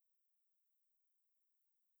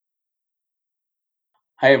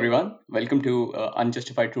Hi, everyone. Welcome to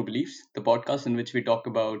Unjustified True Beliefs, the podcast in which we talk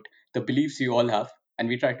about the beliefs you all have and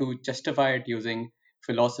we try to justify it using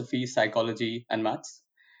philosophy, psychology, and maths.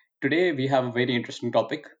 Today, we have a very interesting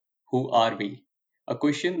topic. Who are we? A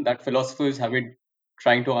question that philosophers have been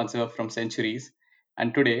trying to answer from centuries,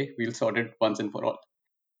 and today we'll sort it once and for all.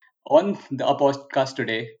 On our podcast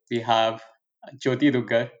today, we have Jyoti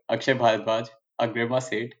Duggar, Akshay Bharadwaj, Agrima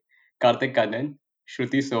Seth, Karthik Kannan,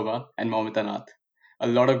 Shruti Sova, and Momita Nath. A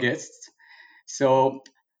lot of guests. So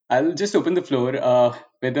I'll just open the floor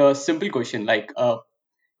with a simple question like,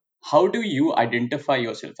 how do you identify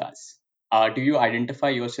yourself as? Do you identify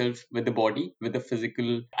yourself with the body, with the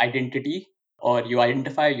physical identity, or you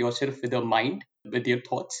identify yourself with the mind, with your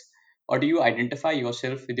thoughts, or do you identify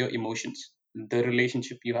yourself with your emotions, the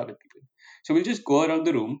relationship you have with people? So we'll just go around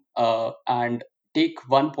the room and take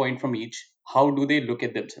one point from each. How do they look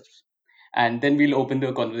at themselves? And then we'll open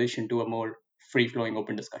the conversation to a more free flowing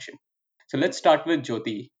open discussion. So let's start with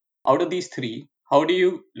Jyoti. Out of these three, how do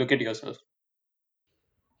you look at yourself?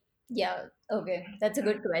 Yeah, okay. That's a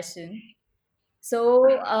good question. So,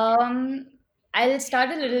 I'll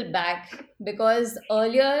start a little back because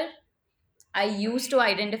earlier I used to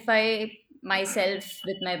identify myself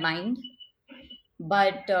with my mind,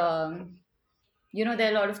 but there are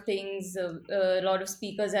a lot of things, a lot of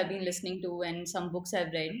speakers I've been listening to, and some books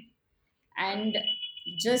I've read. And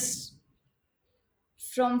just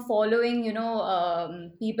from following,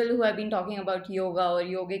 people who have been talking about yoga or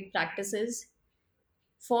yogic practices,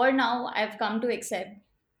 for now, I've come to accept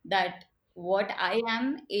that what I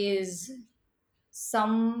am is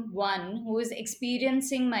someone who is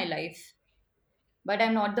experiencing my life, but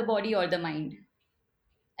I'm not the body or the mind.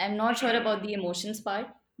 I'm not sure about the emotions part,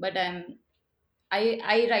 but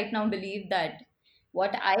I right now believe that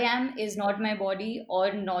what I am is not my body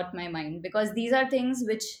or not my mind, because these are things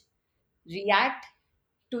which react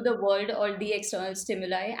to the world or the external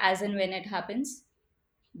stimuli as and when it happens,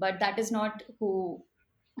 but that is not who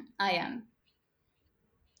I am.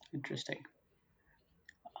 Interesting.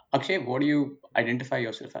 Akshay, what do you identify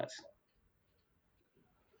yourself as?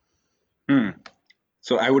 Hmm.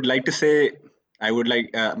 So I would like to say I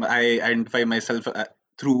identify myself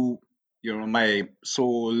through my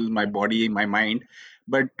soul, my body, my mind.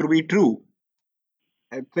 But to be true,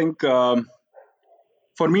 I think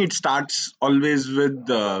for me it starts always with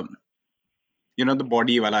the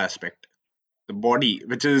body wala aspect, the body,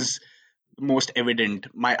 which is most evident.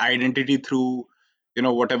 My identity through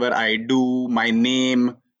whatever I do, my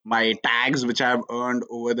name, my tags which I have earned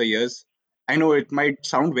over the years. I know it might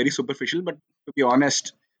sound very superficial, but to be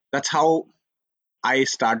honest, that's how I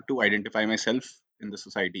start to identify myself in the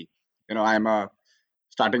society. I'm a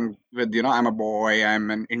starting with I'm a boy.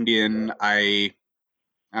 I'm an Indian. I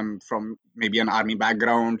am from maybe an army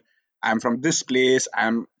background. I'm from this place.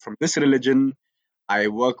 I'm from this religion. I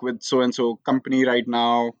work with so and so company right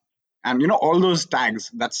now, and all those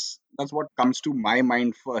tags. That's what comes to my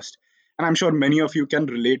mind first, and I'm sure many of you can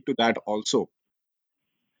relate to that also.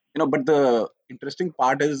 But the interesting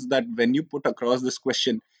part is that when you put across this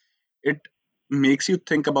question, it makes you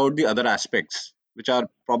think about the other aspects which are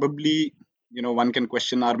probably one can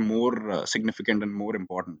question are more significant and more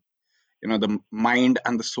important, the mind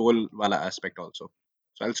and the soul wala aspect also.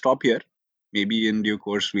 So I'll stop here. Maybe in due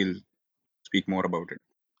course we'll speak more about it.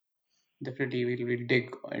 Definitely, we'll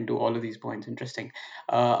dig into all of these points. Interesting.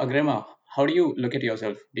 Agrima, how do you look at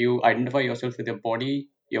yourself? Do you identify yourself with your body,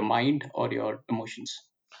 your mind, or your emotions?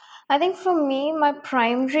 I think for me,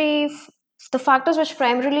 the factors which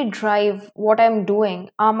primarily drive what I'm doing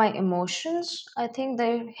are my emotions. I think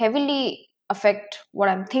they heavily affect what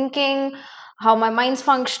I'm thinking, how my mind's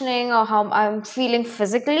functioning, or how I'm feeling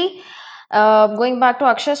physically. Going back to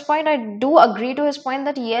Akshay's point, I do agree to his point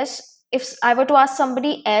that yes, if I were to ask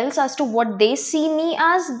somebody else as to what they see me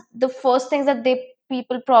as, the first things that they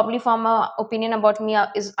people probably form a opinion about me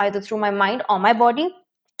is either through my mind or my body,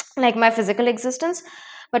 like my physical existence.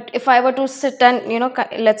 But if I were to sit and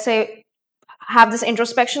let's say have this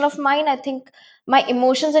introspection of mine, I think my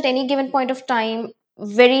emotions at any given point of time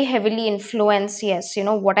very heavily influence, yes,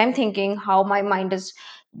 what I'm thinking, how my mind is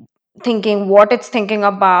thinking, what it's thinking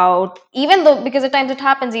about, even though, because at times it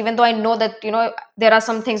happens, even though I know that there are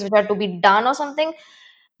some things which are to be done or something,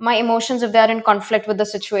 my emotions, if they're in conflict with the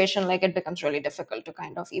situation, like, it becomes really difficult to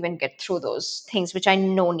kind of even get through those things which I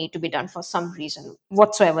know need to be done for some reason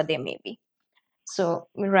whatsoever they may be. So,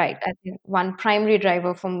 right, I think one primary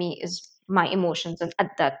driver for me is my emotions and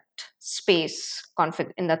at that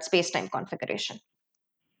in that space time configuration.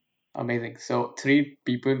 Amazing. So, three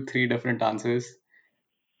people, three different answers.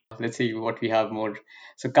 Let's see what we have more.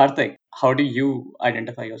 So, Karthik, how do you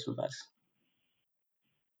identify yourself as?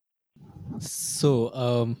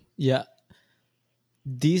 So, yeah,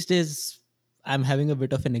 these days I'm having a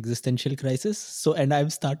bit of an existential crisis. So, and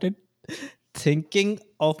I've started thinking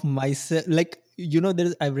of myself like,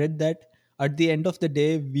 there's I've read that at the end of the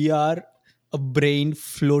day we are a brain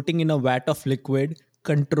floating in a vat of liquid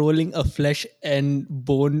controlling a flesh and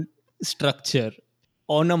bone structure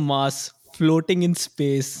on a Mars floating in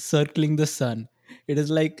space circling the sun. It is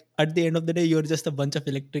like at the end of the day you're just a bunch of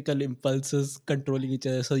electrical impulses controlling each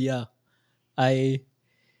other. So yeah, I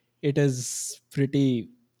it is pretty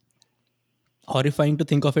horrifying to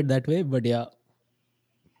think of it that way, but yeah.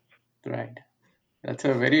 Right. That's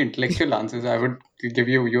a very intellectual answer. So I would give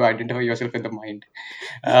you identify yourself in the mind.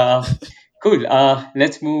 Uh, cool.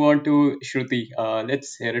 Let's move on to Shruti.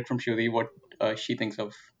 Let's hear it from Shruti what she thinks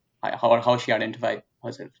of how she identify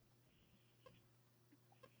herself.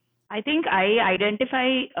 I think I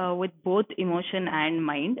identify with both emotion and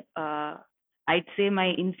mind. I'd say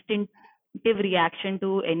my instinctive reaction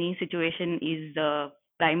to any situation is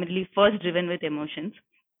primarily first driven with emotions,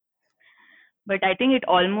 but I think it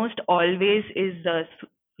almost always is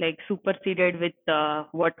like superseded with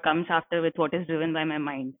what comes after with what is driven by my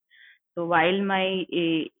mind. So while my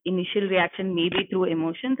initial reaction may be through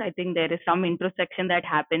emotions, I think there is some introspection that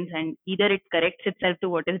happens, and either it corrects itself to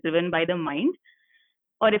what is driven by the mind,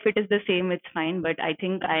 or if it is the same, it's fine. But I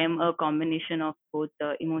think I am a combination of both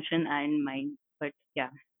emotion and mind. But yeah,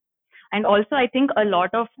 and also I think a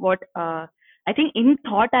lot of what I think in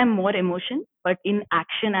thought I'm more emotion, but in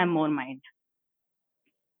action I'm more mind.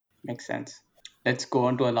 Makes sense. Let's go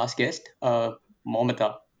on to our last guest,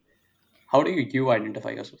 Momita. How do you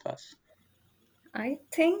identify yourself as? I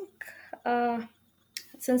think uh,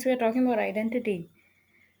 since we are talking about identity,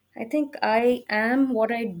 I think I am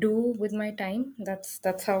what I do with my time.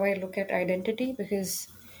 That's how I look at identity, because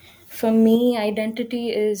for me identity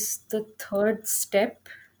is the third step.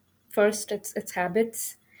 First it's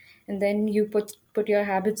habits, and then you put your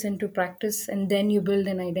habits into practice, and then you build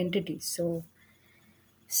an identity. So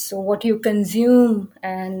what you consume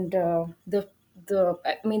and the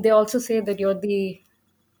I mean, they also say that you're the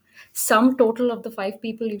sum total of the five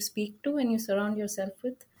people you speak to and you surround yourself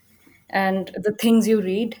with, and the things you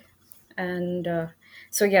read. And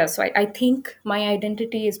so I think my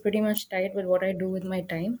identity is pretty much tied with what I do with my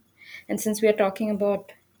time. And since we are talking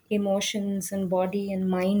about emotions and body and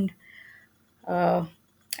mind, uh,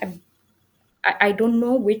 I don't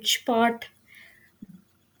know which part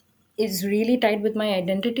is really tied with my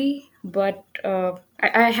identity, but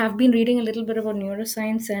I have been reading a little bit about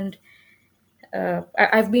neuroscience, and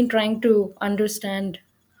I've been trying to understand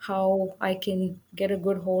how I can get a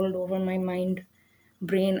good hold over my mind,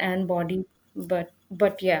 brain, and body. But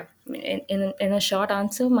yeah, in a short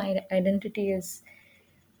answer, my identity is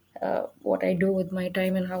what I do with my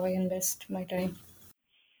time and how I invest my time.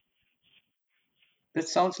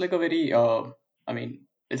 This sounds like a very, I mean,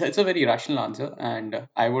 it's a very rational answer, and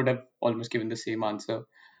I would have almost given the same answer.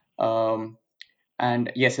 Um, and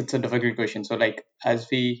yes, it's a difficult question. So, like, as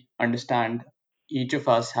we understand, each of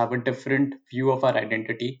us have a different view of our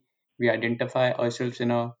identity. We identify ourselves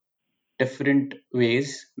in a different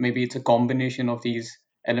ways. Maybe it's a combination of these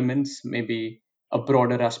elements, maybe a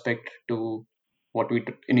broader aspect to what we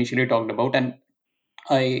initially talked about. And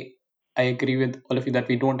I I agree with all of you that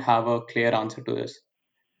we don't have a clear answer to this.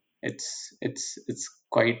 It's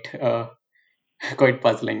quite quite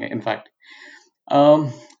puzzling, in fact.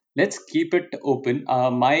 Um, let's keep it open.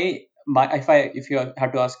 My if you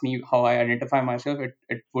had to ask me how I identify myself,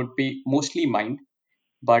 it would be mostly mind.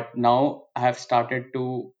 But now I have started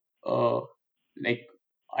to like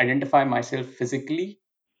identify myself physically.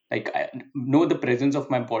 Like I know the presence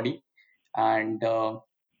of my body, and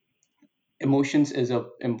emotions is a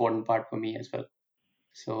important part for me as well.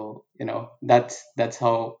 So that's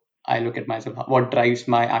how I look at myself. What drives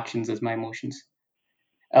my actions is my emotions.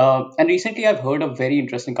 And recently, I've heard a very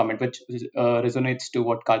interesting comment which resonates to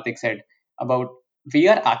what Karthik said about we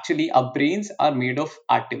are actually, our brains are made of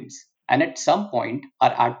atoms. And at some point,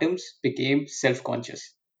 our atoms became self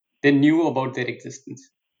conscious. They knew about their existence,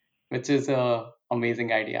 which is a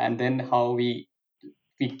amazing idea. And then how we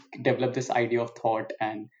develop this idea of thought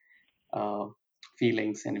and uh,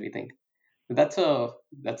 feelings and everything. That's a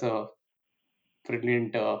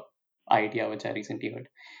brilliant idea which I recently heard.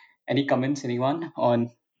 Any comments, anyone,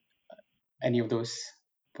 on any of those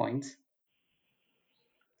points?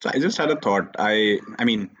 So I just had a thought. I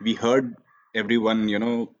mean, we heard everyone,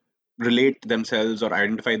 relate themselves or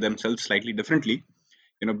identify themselves slightly differently.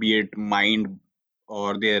 Be it mind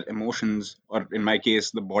or their emotions, or in my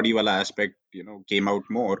case, the body wala aspect, came out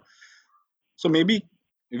more. So maybe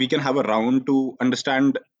we can have a round to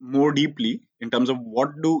understand more deeply in terms of what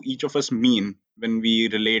do each of us mean when we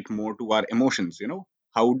relate more to our emotions.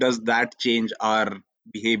 How does that change our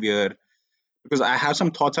behavior? Because I have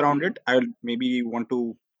some thoughts around it. I maybe want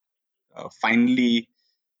to finally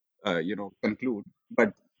conclude,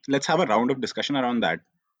 but let's have a round of discussion around that.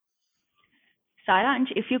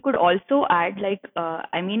 Saransh, if you could also add, like,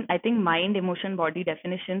 I mean, I think mind, emotion, body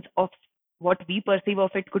definitions of what we perceive of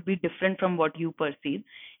it could be different from what you perceive.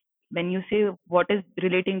 When you say what is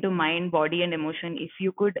relating to mind, body, and emotion, if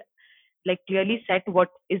you could like clearly set what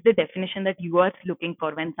is the definition that you are looking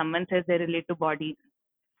for when someone says they relate to body.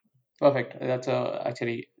 Perfect. That's a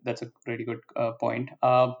really good point.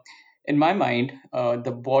 In my mind,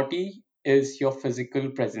 the body is your physical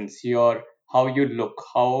presence, your how you look,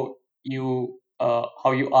 how you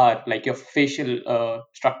are, like your facial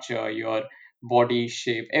structure, your body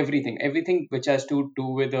shape, everything which has to do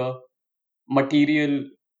with a material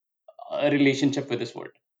relationship with this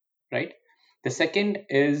world, right? The second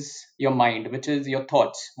is your mind, which is your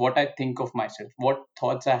thoughts, what I think of myself, what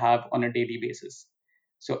thoughts I have on a daily basis.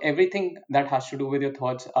 So everything that has to do with your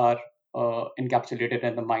thoughts are encapsulated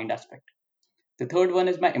in the mind aspect. The third one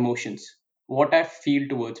is my emotions, what I feel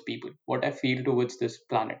towards people, what I feel towards this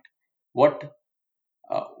planet, what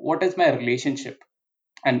what is my relationship,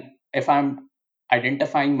 and if I'm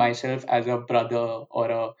identifying myself as a brother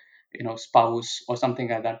or a spouse or something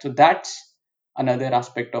like that, so that's another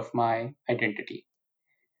aspect of my identity.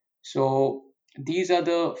 So these are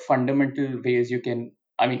the fundamental ways you can,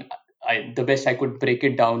 I mean, the best I could break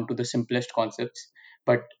it down to the simplest concepts,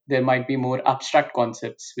 but there might be more abstract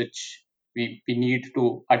concepts which we need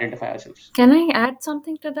to identify ourselves. Can I add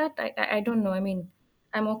something to that? I don't know. I mean,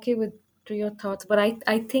 I'm okay with to your thoughts, but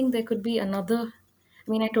I think there could be another.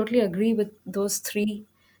 I mean, I totally agree with those three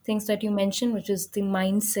things that you mentioned, which is the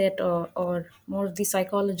mindset or more of the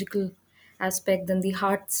psychological aspect than the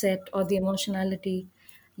heart set or the emotionality,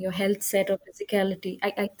 your health set or physicality.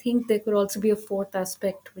 I think there could also be a fourth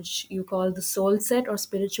aspect, which you call the soul set or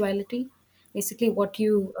spirituality. Basically, what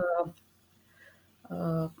you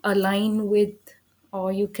align with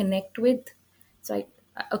or you connect with. So,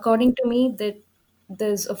 according to me, that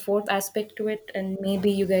there's a fourth aspect to it, and maybe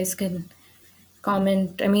you guys can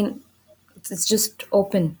comment. I mean, it's just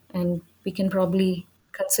open, and we can probably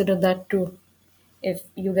consider that too if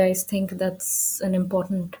you guys think that's an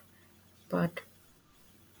important part.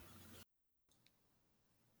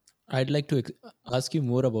 I'd like to ask you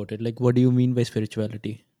more about it. Like, what do you mean by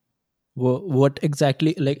spirituality? What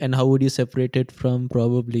exactly, like, and how would you separate it from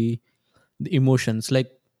probably the emotions?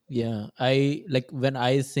 Like, yeah, I like when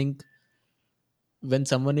I think, when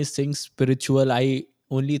someone is saying spiritual, I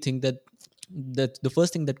only think that the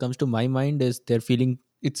first thing that comes to my mind is they're feeling,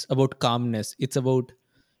 it's about calmness, it's about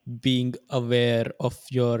being aware of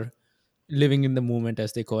your living in the moment,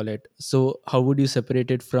 as they call it. So how would you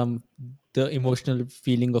separate it from the emotional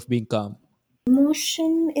feeling of being calm?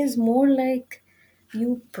 Emotion is more like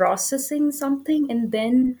you processing something and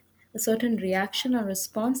then a certain reaction or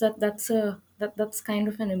response. That's kind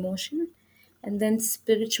of an emotion. And then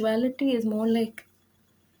spirituality is more like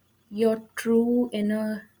your true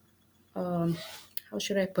inner, um, how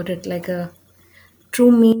should I put it, like a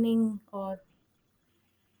true meaning, or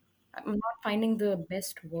I'm not finding the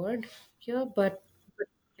best word here, but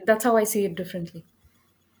that's how I see it differently.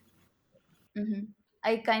 Hmm.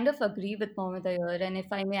 I kind of agree with Mohammed here, and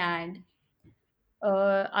if I may add,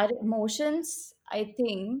 our emotions, I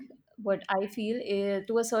think, what I feel is,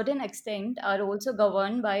 to a certain extent, are also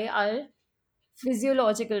governed by our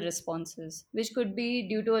physiological responses, which could be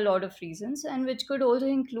due to a lot of reasons, and which could also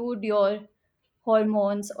include your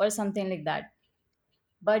hormones or something like that.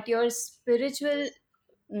 But your spiritualness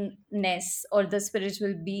or the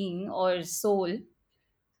spiritual being or soul,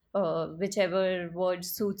 whichever word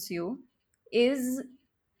suits you, is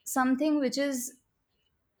something which is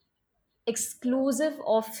exclusive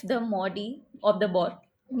of the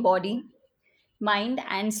body, mind,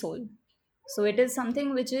 and soul. So it is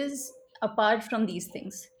something which is apart from these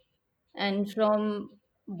things. And from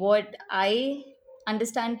what I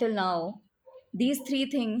understand till now, these three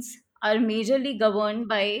things are majorly governed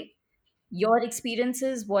by your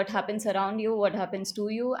experiences, what happens around you, what happens to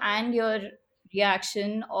you, and your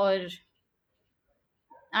reaction or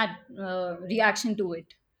reaction to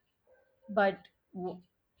it. But w-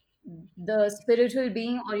 the spiritual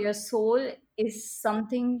being or your soul is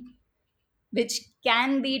something which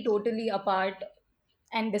can be totally apart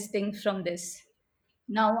and distinct from this.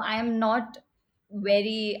 Now, I have not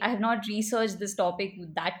researched this topic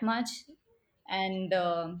that much, and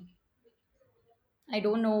I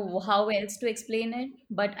don't know how else to explain it,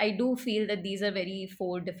 but I do feel that these are very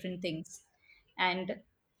four different things. And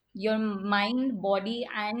your mind, body,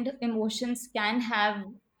 and emotions can have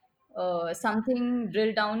something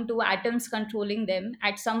drilled down to atoms controlling them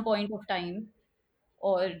at some point of time,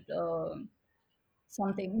 or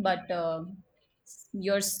something, but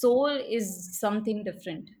your soul is something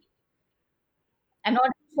different. I'm not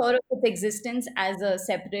sure of its existence as a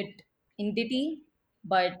separate entity,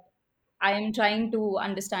 but I am trying to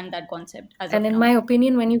understand that concept as And of in now. my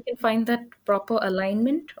opinion, when you can find that proper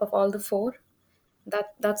alignment of all the four,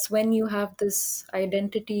 that's when you have this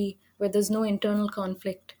identity where there's no internal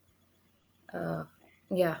conflict.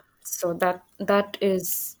 Yeah. So that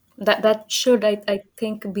should, I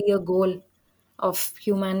think, be a goal of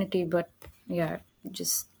humanity. But yeah,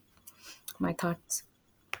 just my thoughts.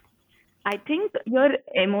 I think your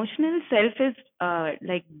emotional self is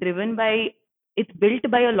like driven by, it's built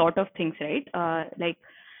by a lot of things, right?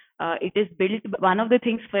 It is built. One of the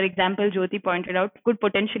things, for example, Jyoti pointed out, could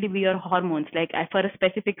potentially be your hormones, like for a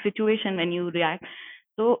specific situation when you react.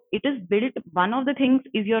 So it is built. One of the things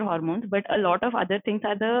is your hormones, but a lot of other things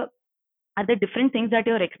are the different things that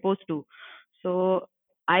you're exposed to. So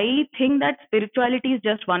I think that spirituality is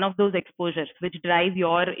just one of those exposures which drive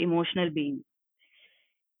your emotional being.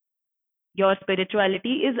 Your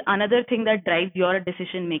spirituality is another thing that drives your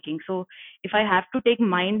decision making. So if I have to take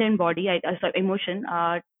mind and body, emotion,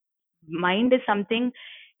 mind is something,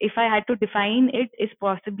 if I had to define it, is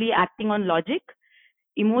possibly acting on logic.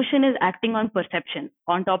 Emotion is acting on perception.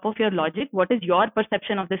 On top of your logic, what is your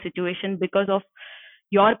perception of the situation because of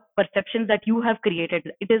your perceptions that you have created?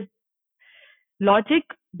 It is logic,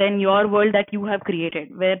 then your world that you have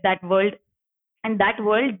created, where that world, and that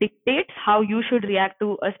world dictates how you should react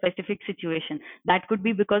to a specific situation. That could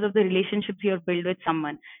be because of the relationships you have built with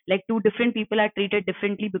someone. Like two different people are treated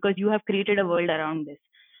differently because you have created a world around this.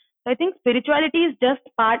 So I think spirituality is just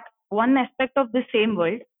one aspect of the same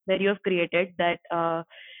world where you have created that,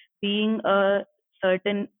 being a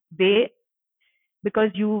certain way because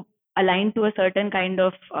you align to a certain kind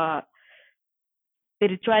of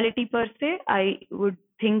spirituality per se. I would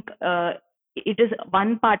think it is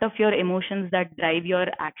one part of your emotions that drive your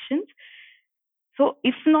actions. So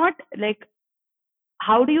if not, like,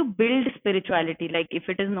 how do you build spirituality? Like, if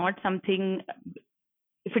it is not something,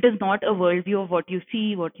 if it is not a worldview of what you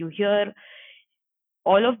see, what you hear,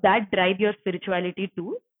 all of that drive your spirituality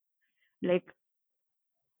too. Like,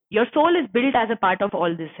 your soul is built as a part of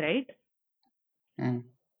all this, right? Mm.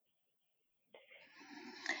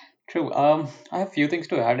 True. I have few things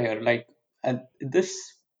to add here. Like at this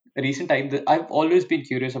recent time, I've always been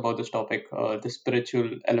curious about this topic, the spiritual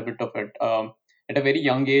element of it. At a very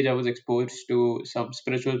young age, I was exposed to some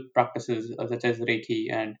spiritual practices such as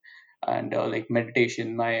Reiki and like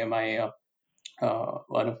meditation. My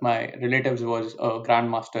one of my relatives was a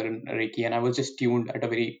grandmaster in Reiki, and I was just tuned at a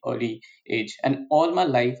very early age. And all my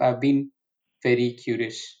life, I've been very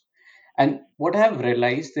curious. And what I have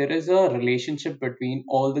realized, there is a relationship between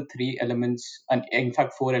all the three elements, and in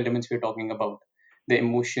fact, four elements we're talking about: the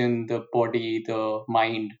emotion, the body, the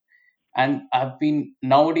mind. And I've been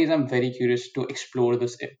nowadays, I'm very curious to explore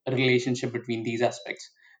this relationship between these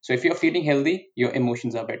aspects. So if you're feeling healthy, your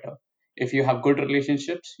emotions are better. If you have good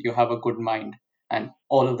relationships, you have a good mind, and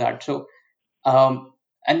all of that. So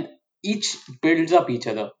and each builds up each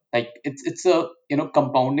other. Like it's a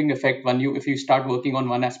compounding effect. When you, if you start working on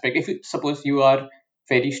one aspect, if you suppose you are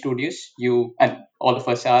very studious, you, and all of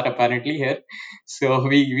us are apparently here, so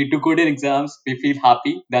we do good in exams, we feel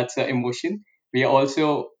happy, that's an emotion. We are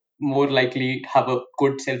also more likely to have a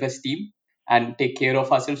good self-esteem and take care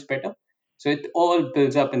of ourselves better. So it all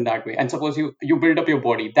builds up in that way. And suppose you build up your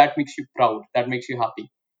body, that makes you proud, that makes you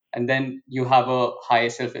happy, and then you have a higher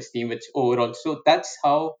self-esteem, which overall, so that's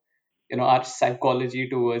how our psychology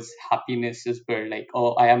towards happiness is built. Like,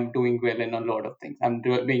 oh, I am doing well in a lot of things, I'm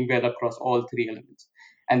doing well across all three elements,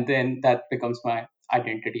 and then that becomes my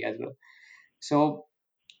identity as well. So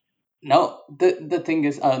now the thing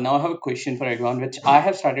is, now I have a question for everyone, which I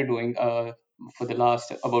have started doing for the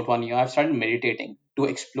last about 1 year. I've started meditating to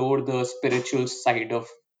explore the spiritual side of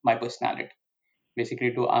my personality,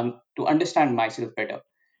 basically to understand myself better.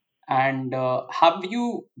 And have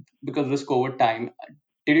you, because of this COVID time,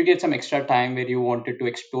 did you get some extra time where you wanted to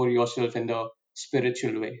explore yourself in the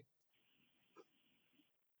spiritual way?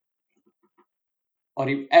 Or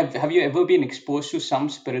have you ever been exposed to some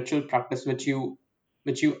spiritual practice which you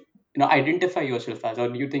identify yourself as, or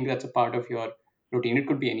do you think that's a part of your routine? It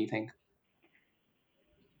could be anything.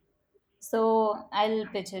 So I'll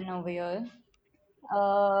pitch in over here.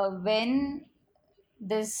 When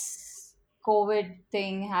this COVID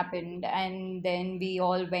thing happened, and then we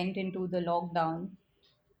all went into the lockdown.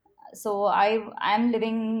 So I'm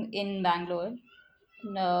living in Bangalore,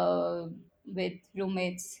 uh, with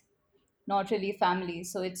roommates, not really family.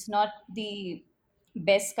 So it's not the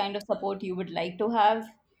best kind of support you would like to have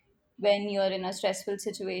when you're in a stressful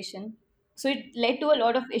situation. So it led to a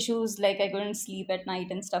lot of issues, like I couldn't sleep at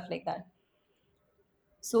night and stuff like that.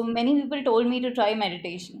 So many people told me to try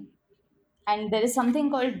meditation. And there is something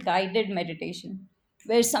called guided meditation,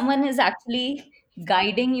 where someone is actually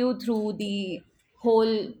guiding you through the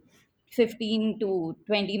whole 15 to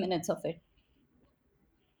 20 minutes of it.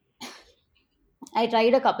 I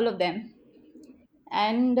tried a couple of them,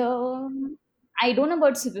 and I don't know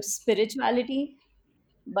about spirituality,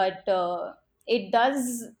 but it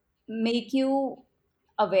does make you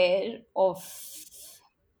aware of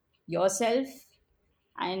yourself,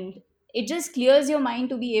 and it just clears your mind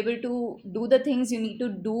to be able to do the things you need to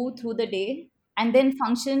do through the day, and then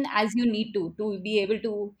function as you need to be able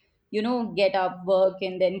to, get up, work,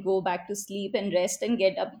 and then go back to sleep and rest and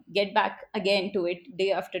get back again to it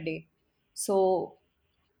day after day. So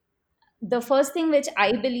the first thing which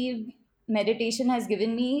I believe meditation has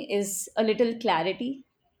given me is a little clarity,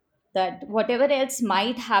 that whatever else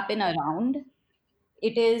might happen around,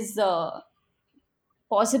 it is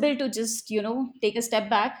possible to just, take a step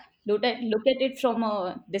back, look at it from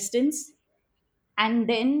a distance, and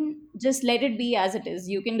then just let it be as it is.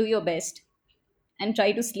 You can do your best and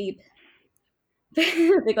try to sleep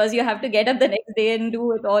because you have to get up the next day and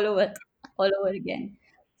do it all over again.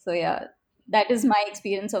 So yeah, that is my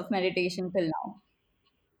experience of meditation till now.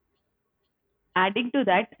 Adding to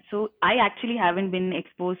that, so I actually haven't been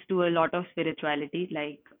exposed to a lot of spirituality,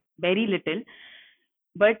 like very little.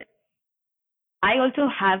 But I also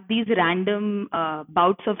have these random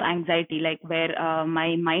bouts of anxiety, like where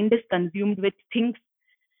my mind is consumed with things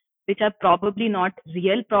which are probably not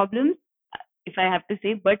real problems, if I have to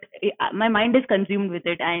say, but my mind is consumed with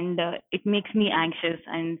it, and it makes me anxious,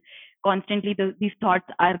 and constantly these thoughts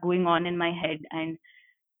are going on in my head, and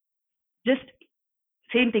just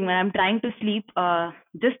same thing when I'm trying to sleep,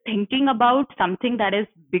 just thinking about something that is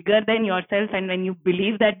bigger than yourself, and when you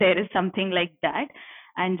believe that there is something like that,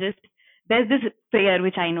 and just there's this prayer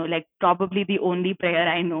which I know, like probably the only prayer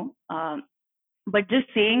I know. But just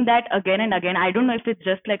saying that again and again, I don't know if it's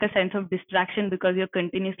just like a sense of distraction because you're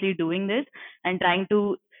continuously doing this and trying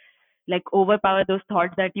to like overpower those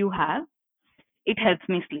thoughts that you have. It helps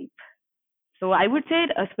me sleep. So I would say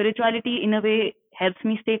spirituality in a way helps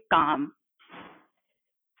me stay calm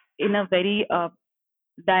in a very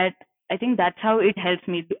that I think that's how it helps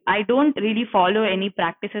me. I don't really follow any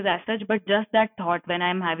practices as such, but just that thought when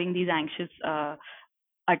I'm having these anxious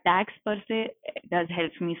attacks per se does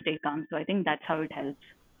helps me stay calm. So I think that's how it helps.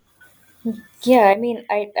 Yeah, I mean,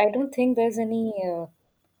 I don't think there's any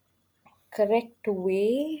correct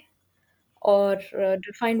way or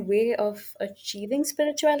defined way of achieving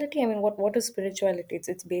spirituality. I mean, what is spirituality?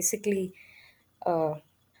 It's basically uh,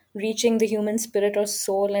 reaching the human spirit or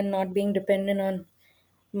soul and not being dependent on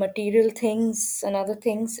material things and other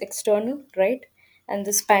things external, right? And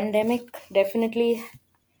this pandemic definitely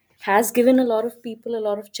has given a lot of people a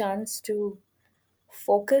lot of chance to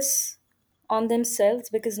focus on themselves,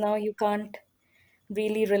 because now you can't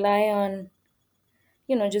really rely on,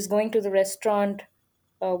 just going to the restaurant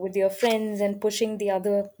with your friends and pushing the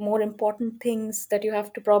other more important things that you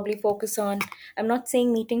have to probably focus on. I'm not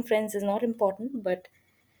saying meeting friends is not important, but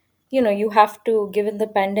you have to, given the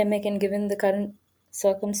pandemic and given the current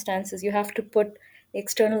circumstances, you have to put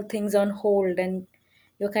external things on hold, and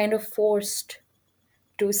you're kind of forced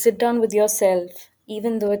to sit down with yourself,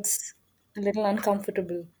 even though it's a little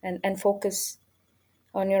uncomfortable, and focus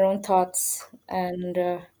on your own thoughts. And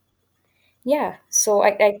yeah, so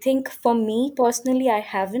I think for me personally, I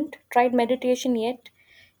haven't tried meditation yet,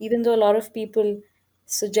 even though a lot of people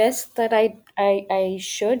suggest that I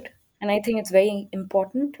should, and I think it's very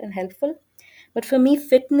important and helpful. But for me,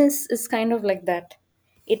 fitness is kind of like that.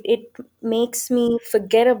 It makes me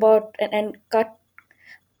forget about and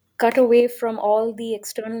cut away from all the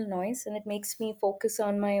external noise, and it makes me focus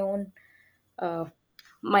on my own uh,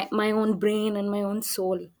 my own brain and my own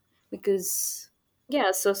soul. Because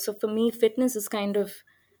yeah, so for me, fitness is kind of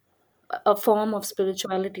a form of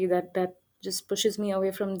spirituality that just pushes me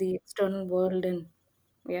away from the external world. And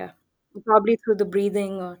yeah, probably through the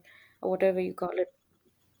breathing, or whatever you call it.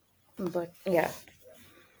 But yeah.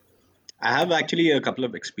 I have actually a couple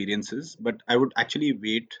of experiences, but I would actually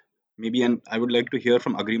wait maybe, and I would like to hear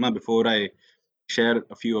from Agrima before I share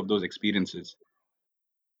a few of those experiences.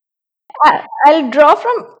 I'll draw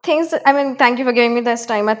from things. I mean, thank you for giving me this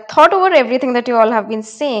time. I thought over everything that you all have been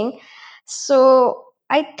saying. So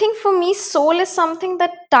I think for me, soul is something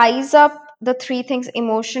that ties up the three things: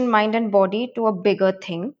 emotion, mind, and body to a bigger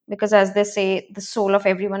thing. Because as they say, the soul of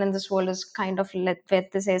everyone in this world is kind of, what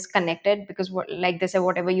they say, is connected. Because like they say,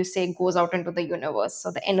 whatever you say goes out into the universe.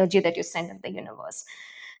 So the energy that you send in the universe.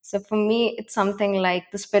 So for me, it's something like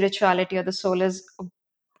the spirituality or the soul is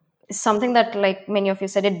something that, like many of you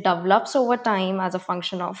said, it develops over time as a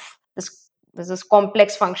function of this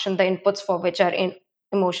complex function, the inputs for which are in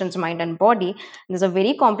emotions, mind, and body. There's a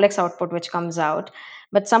very complex output which comes out,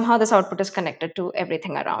 but somehow this output is connected to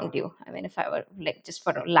everything around you. I mean, if I were, like, just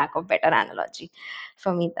for a lack of better analogy,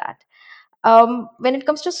 for me, that when it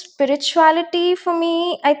comes to spirituality, for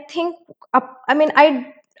me, I think, I mean,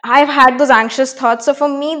 I've had those anxious thoughts. So for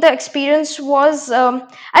me, the experience was, I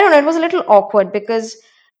don't know, it was a little awkward because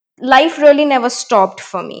life really never stopped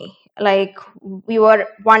for me. Like, we were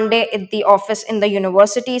one day at the office in the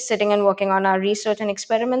university, sitting and working on our research and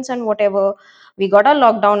experiments and whatever. We got our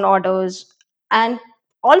lockdown orders, and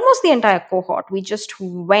almost the entire cohort, we just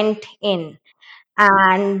went in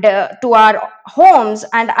and to our homes.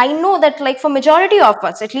 And I know that, like, for majority of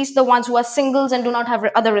us, at least the ones who are singles and do not have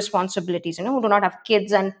other responsibilities, who do not have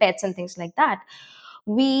kids and pets and things like that,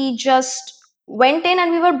 we just went in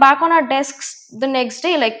and we were back on our desks the next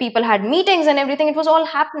day. Like, people had meetings and everything, it was all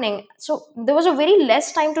happening, so there was a very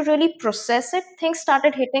less time to really process it. Things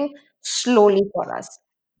started hitting slowly for us.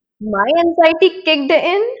 My anxiety kicked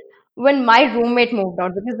in when my roommate moved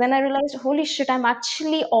out, because then I realized, holy shit, I'm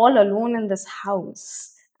actually all alone in this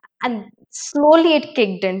house. And slowly it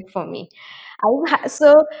kicked in for me.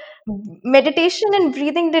 So meditation and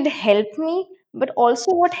breathing did help me, but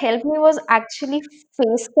also what helped me was actually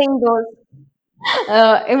facing those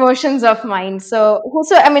emotions of mine. So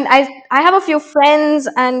I mean, I have a few friends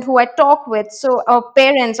and who I talk with, so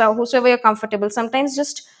parents or whosoever you're comfortable. Sometimes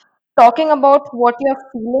just talking about what you're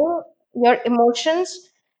feeling, your emotions,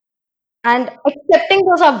 and accepting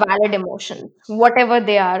those are valid emotions, whatever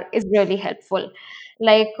they are, is really helpful.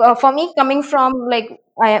 Like, for me, coming from, like,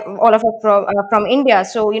 all of us from India,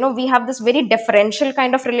 so we have this very differential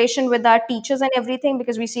kind of relation with our teachers and everything,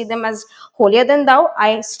 because we see them as holier than thou.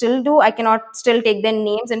 I still do. I cannot still take their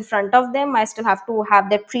names in front of them. I still have to have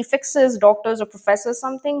their prefixes, doctors or professors,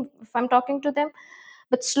 something, if I'm talking to them.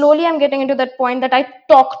 But slowly I'm getting into that point that I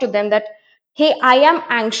talk to them that, hey, I am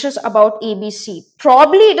anxious about ABC.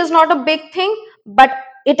 Probably it is not a big thing, but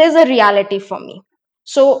it is a reality for me.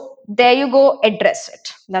 So there you go, address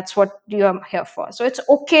it. That's what you are here for. So it's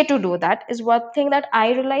okay to do that, is one thing that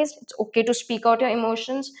I realized. It's okay to speak out your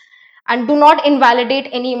emotions, and do not invalidate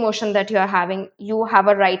any emotion that you are having. You have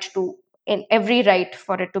a right to, in every right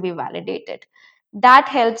for it to be validated. That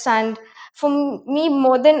helps. And for me,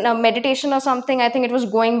 more than meditation or something, I think it was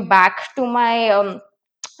going back to my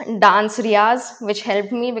dance riyaz, which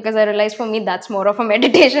helped me, because I realized for me that's more of a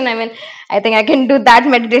meditation. I mean, I think I can do that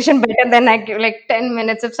meditation better than I give, like, 10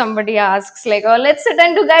 minutes. If somebody asks, like, oh, let's sit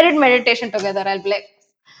and do guided meditation together, I'll be like,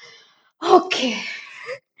 okay.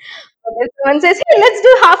 If someone says, hey, let's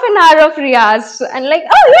do half an hour of riyaz, and like,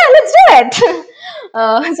 oh yeah, let's do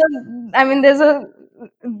it. So I mean,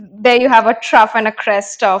 there you have a trough and a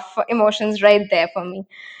crest of emotions right there for me.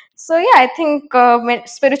 So yeah, I think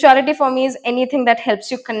spirituality for me is anything that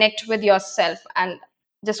helps you connect with yourself and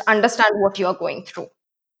just understand what you are going through.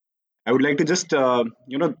 I would like to just,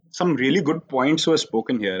 some really good points were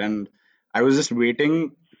spoken here, and I was just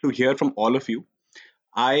waiting to hear from all of you.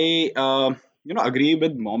 I, agree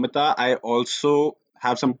with Momita. I also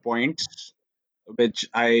have some points which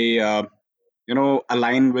I,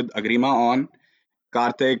 align with Agrima on,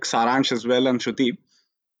 Karthik, Saransh as well, and Shruti.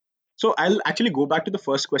 So I'll actually go back to the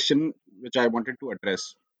first question which I wanted to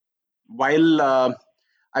address. While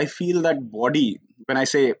I feel that body, when I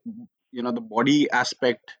say, the body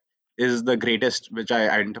aspect is the greatest, which I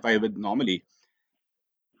identify with normally,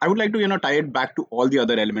 I would like to, tie it back to all the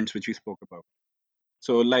other elements which we spoke about.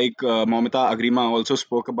 So, like Momita Agrima also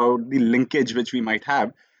spoke about the linkage which we might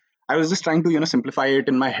have. I was just trying to, simplify it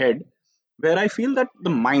in my head, where I feel that the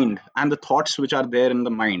mind and the thoughts which are there in the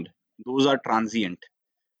mind, those are transient.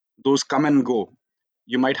 Those come and go.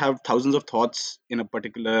 You might have thousands of thoughts in a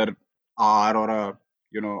particular hour or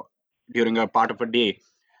you know, during a part of a day,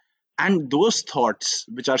 and those thoughts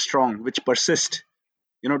which are strong, which persist,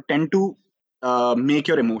 tend to make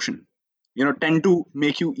your emotion, tend to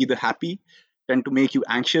make you either happy, tend to make you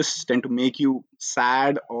anxious, tend to make you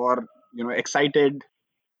sad, or excited.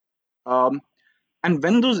 Um, and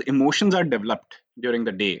when those emotions are developed during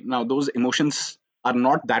the day, now those emotions are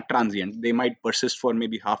not that transient. They might persist for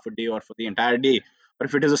maybe half a day or for the entire day. Or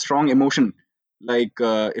if it is a strong emotion, like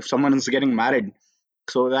if someone is getting married,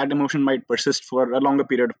 so that emotion might persist for a longer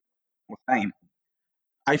period most time,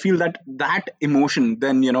 I feel that that emotion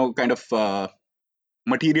then kind of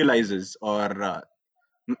materializes or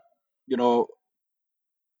m- you know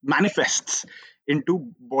manifests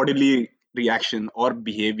into bodily reaction or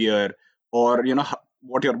behavior, or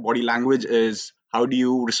what your body language is, how do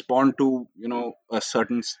you respond to a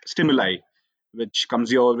certain stimuli which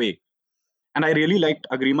comes your way. And I really liked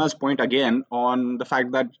Agrima's point again on the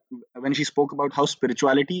fact that when she spoke about how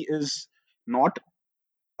spirituality is not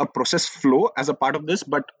a process flow as a part of this,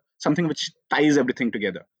 but something which ties everything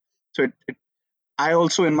together. So I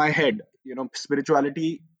also in my head,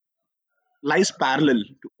 spirituality lies parallel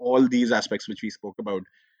to all these aspects which we spoke about.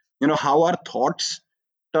 How our thoughts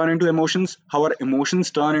turn into emotions, how our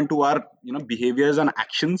emotions turn into our behaviors and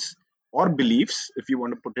actions or beliefs, if you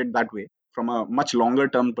want to put it that way, from a much longer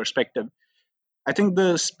term perspective. I think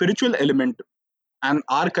the spiritual element and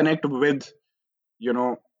our connect with you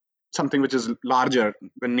know something which is larger,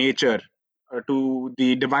 the nature, to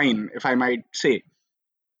the divine, if I might say,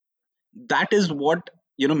 that is what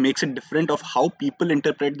makes it different of how people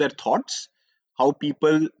interpret their thoughts, how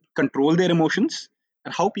people control their emotions,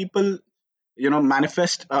 and how people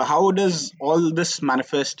manifest, how does all this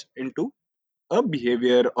manifest into a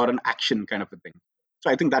behavior or an action kind of a thing. So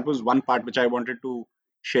I think that was one part which I wanted to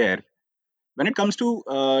share when it comes to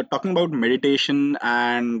talking about meditation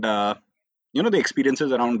and the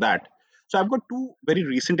experiences around that. So I've got two very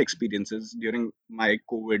recent experiences during my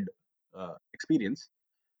COVID experience.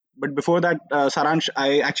 But before that, Saransh,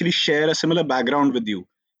 I actually share a similar background with you,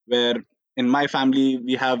 where in my family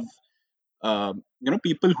we have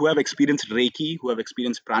people who have experienced Reiki, who have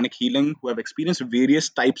experienced pranic healing, who have experienced various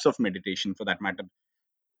types of meditation, for that matter,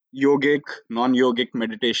 yogic, non-yogic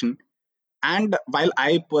meditation. And while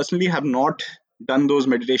I personally have not done those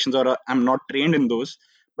meditations, or I'm not trained in those,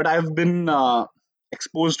 but I've been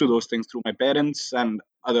exposed to those things through my parents and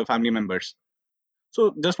other family members.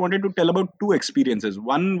 So just wanted to tell about two experiences.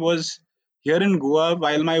 One was here in Goa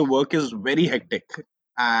while my work is very hectic,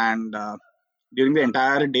 and during the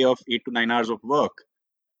entire day of 8 to 9 hours of work,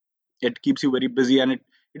 it keeps you very busy, and it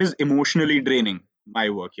is emotionally draining, my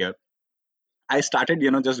work here. I started,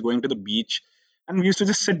 just going to the beach, and we used to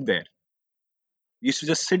just sit there. We used to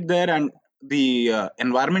just sit there, and the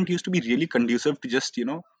environment used to be really conducive to just,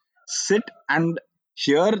 sit and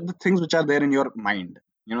hear the things which are there in your mind,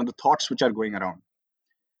 the thoughts which are going around.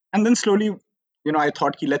 And then slowly, I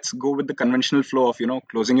thought, ki, let's go with the conventional flow of,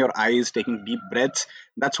 closing your eyes, taking deep breaths.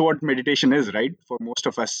 That's what meditation is, right? For most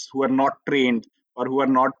of us who are not trained, or who are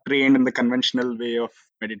not trained in the conventional way of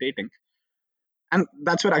meditating. And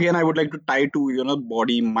that's where again I would like to tie to,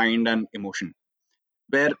 body, mind, and emotion.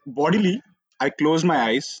 Where bodily, I closed my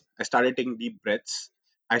eyes, I started taking deep breaths,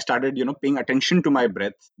 I started, paying attention to my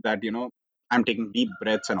breath, that I'm taking deep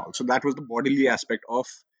breaths and all. So that was the bodily aspect of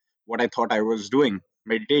what I thought I was doing,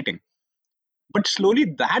 meditating. But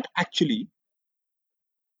slowly that actually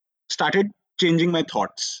started changing my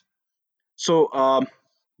thoughts. So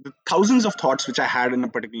the thousands of thoughts which I had in a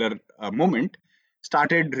particular moment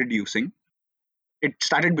started reducing. It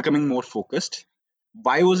started becoming more focused.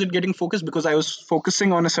 Why was it getting focused? Because I was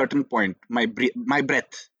focusing on a certain point, my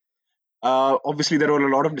breath. Obviously, there were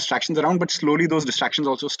a lot of distractions around, but slowly those distractions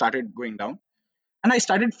also started going down, and I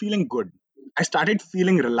started feeling good. I started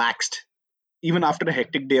feeling relaxed, even after a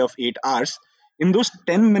hectic day of 8 hours. In those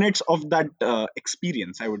 10 minutes of that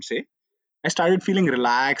experience, I would say, I started feeling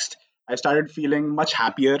relaxed. I started feeling much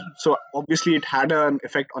happier. So obviously, it had an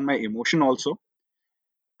effect on my emotion also,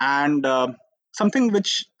 and something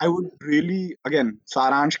which I would really, again,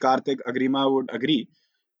 Saransh, Karthik, Agrima would agree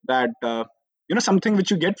that something which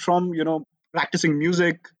you get from practicing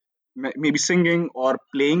music, maybe singing or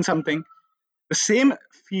playing something, the same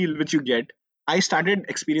feel which you get, I started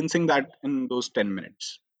experiencing that in those 10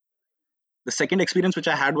 minutes. The second experience which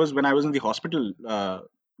I had was when I was in the hospital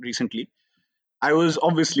recently. I was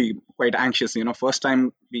obviously quite anxious, first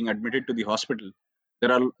time being admitted to the hospital.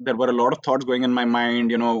 There were a lot of thoughts going in my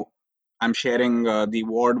mind. I'm sharing the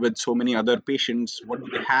ward with so many other patients. What do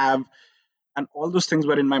they have? And all those things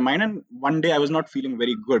were in my mind. And one day I was not feeling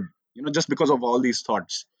very good, just because of all these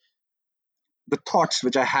thoughts. The thoughts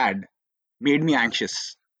which I had made me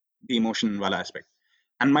anxious, the emotion wala aspect.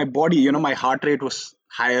 And my body, my heart rate was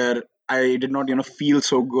higher. I did not, feel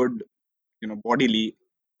so good, bodily,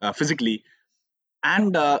 physically.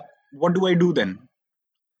 And what do I do then?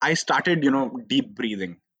 I started, deep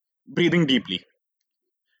breathing deeply.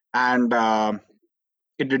 And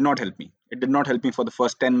it did not help me. It did not help me for the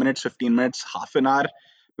first 10 minutes, 15 minutes, half an hour,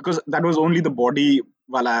 because that was only the body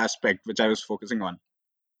wala aspect which I was focusing on.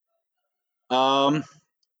 Um,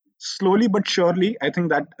 Slowly but surely, I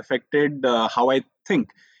think that affected how I think.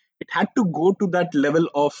 it had to go to that level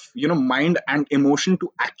of mind and emotion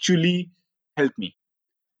to actually help me.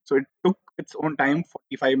 So it took its own time,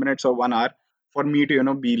 45 minutes or 1 hour, for me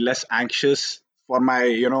to be less anxious, for my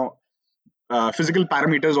physical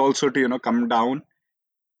parameters also to come down.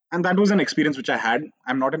 And that was an experience which I had.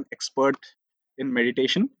 I'm not an expert in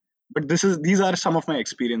meditation, but these are some of my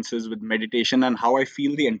experiences with meditation and how I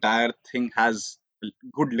feel the entire thing has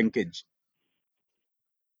good linkage.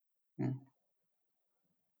 Hmm,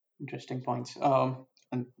 interesting points.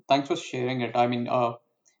 And thanks for sharing it. I mean,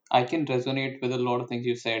 I can resonate with a lot of things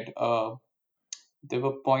you said. There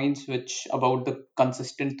were points which about the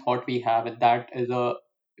consistent thought we have, and that is a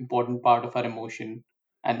important part of our emotion.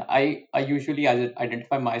 And I usually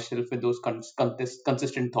identify myself with those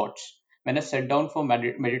consistent thoughts. When I sit down for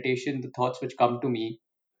meditation, the thoughts which come to me,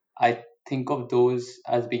 I think of those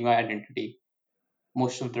as being my identity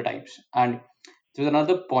most of the times. And there's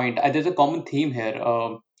another point. There's a common theme here.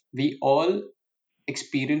 We all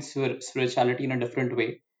experience spirituality in a different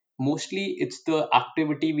way. Mostly, it's the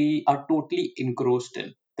activity we are totally engrossed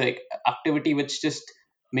in, the activity which just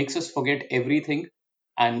makes us forget everything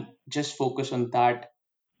and just focus on that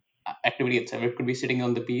activity itself. It could be sitting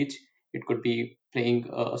on the beach, it could be playing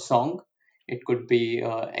a song, it could be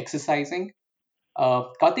exercising.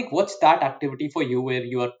 Karthik, what's that activity for you where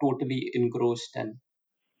you are totally engrossed, and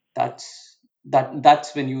that's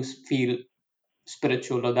when you feel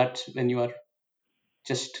spiritual, or that's when you are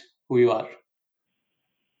just who you are?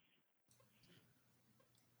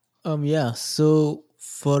 Yeah, so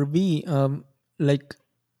for me, like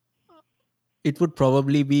it would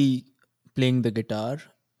probably be playing the guitar.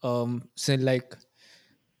 So like,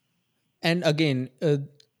 and again,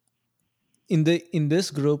 in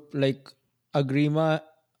this group, like Agrima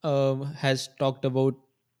has talked about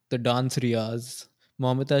the dance riyas,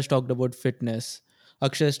 Mohammed has talked about fitness,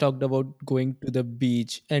 Akshay has talked about going to the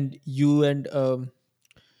beach, and you and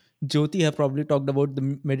Jyoti have probably talked about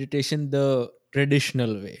the meditation the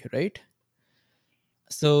traditional way, right?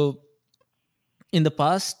 So in the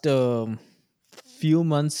past few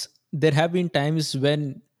months, there have been times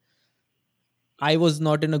when I was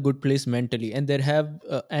not in a good place mentally, and there have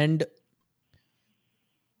and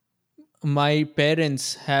my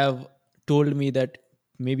parents have told me that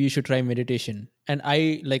maybe you should try meditation, and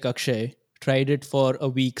I, like Akshay, tried it for a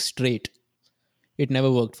week straight. It never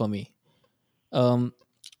worked for me. Um,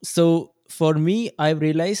 so for me, I've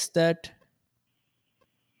realized that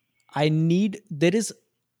there is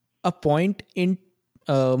a point in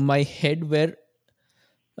my head where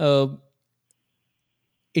uh,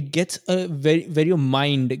 it gets a very your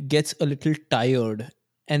mind gets a little tired,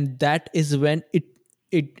 and that is when it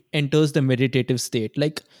enters the meditative state.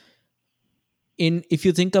 Like, in if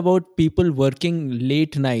you think about people working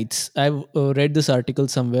late nights, I've read this article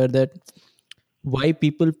somewhere that why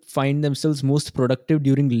people find themselves most productive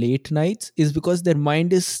during late nights is because their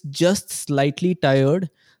mind is just slightly tired,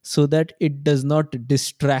 so that it does not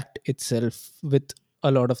distract itself with a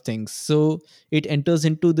lot of things. So it enters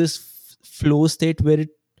into this flow state where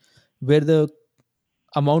the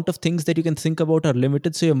amount of things that you can think about are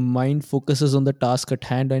limited, so your mind focuses on the task at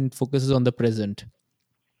hand and focuses on the present.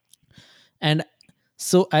 And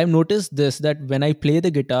so I've noticed this, that when I play the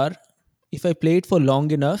guitar, if I play it for long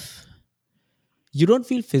enough, you don't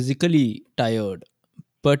feel physically tired,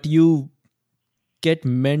 but you get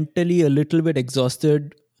mentally a little bit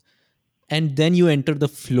exhausted, and then you enter the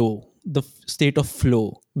flow, state of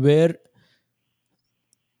flow, where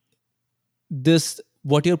this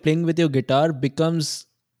what you're playing with your guitar becomes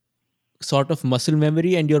sort of muscle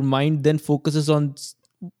memory, and your mind then focuses on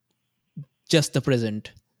just the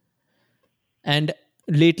present. And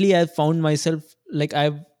lately I've found myself, like,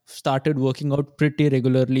 I've started working out pretty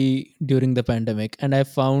regularly during the pandemic, and I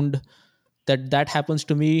found that that happens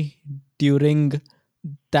to me during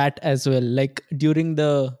that as well. Like, during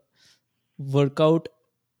the workout,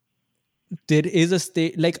 there is a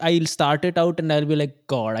state, like, I'll start it out and I'll be like,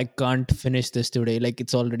 god, I can't finish this today, like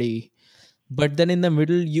it's already. But then in the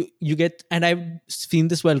middle, you get, and I've seen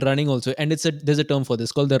this while running also, and there's a term for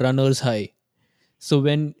this called the runner's high. So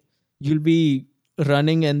when you'll be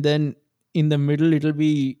running, and then in the middle it'll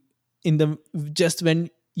be in the just when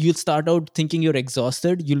you start out thinking you're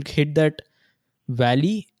exhausted, you'll hit that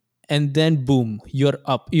valley, and then boom, you're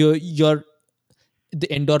up, you're the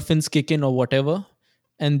endorphins kick in or whatever,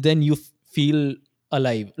 and then you feel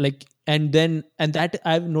alive. Like, and that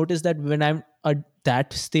I've noticed that when I'm at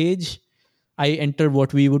that stage, I enter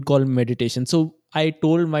what we would call meditation. So I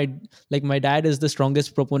told my dad is the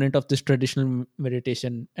strongest proponent of this traditional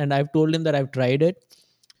meditation, and I've told him that I've tried it.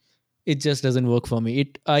 It just doesn't work for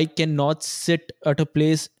me. I cannot sit at a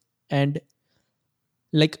place and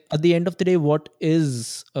Like at the end of the day, what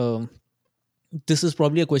is this is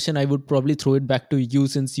probably a question I would probably throw it back to you,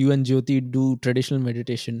 since you and Jyoti do traditional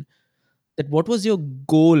meditation. That what was your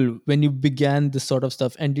goal when you began this sort of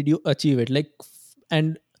stuff, and did you achieve it? Like,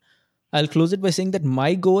 and I'll close it by saying that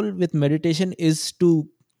my goal with meditation is to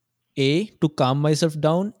A, to calm myself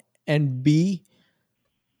down, and B,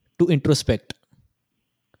 to introspect.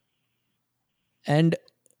 And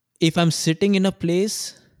if I'm sitting in a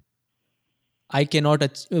place, I cannot,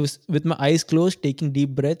 with my eyes closed, taking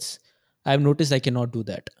deep breaths, I've noticed I cannot do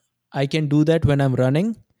that. I can do that when I'm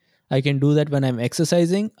running. I can do that when I'm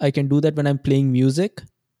exercising. I can do that when I'm playing music.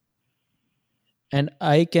 And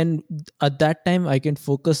I can, at that time, I can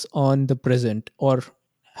focus on the present, or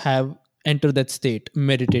have enter that state,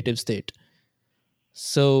 meditative state.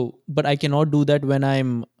 So, but I cannot do that when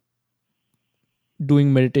I'm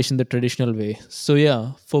doing meditation the traditional way. So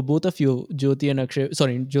yeah, for both of you, Jyoti and Akshay,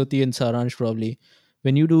 sorry, Jyoti and Saransh, probably,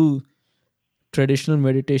 when you do traditional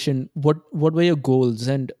meditation, what were your goals,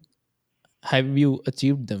 and have you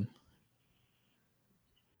achieved them?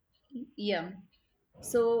 Yeah.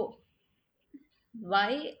 So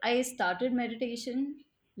why I started meditation,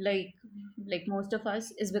 like like most of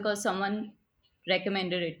us, is because someone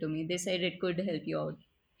recommended it to me. They said it could help you out.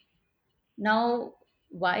 Now,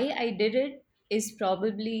 why I did it is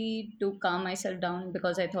probably to calm myself down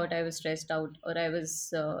because I thought I was stressed out, or I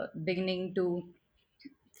was beginning to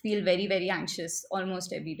feel very, very anxious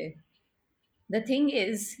almost every day. The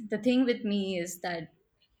thing with me is that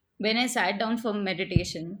when I sat down for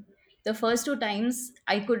meditation, the first two times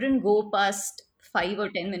I couldn't go past 5 or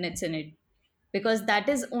 10 minutes in it, because that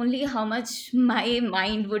is only how much my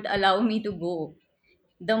mind would allow me to go.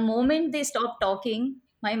 The moment they stop talking,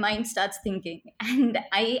 my mind starts thinking, and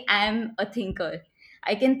I am a thinker.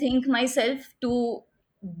 I can think myself to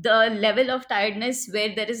the level of tiredness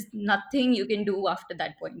where there is nothing you can do after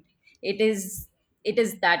that point. It is it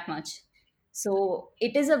is that much. So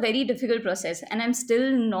it is a very difficult process, and I'm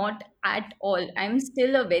still not at all, I'm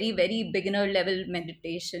still a very, very beginner level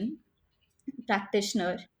meditation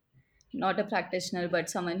practitioner. Not a practitioner, but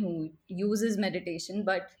someone who uses meditation.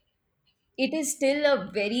 But it is still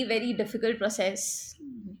a very, very difficult process,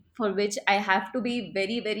 for which I have to be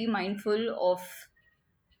very, very mindful of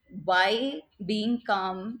why being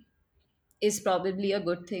calm is probably a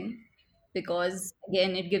good thing. Because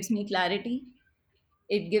again, it gives me clarity.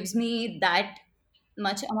 It gives me that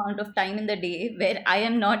much amount of time in the day where I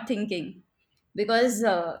am not thinking. Because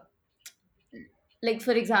like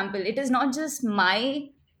for example, it is not just my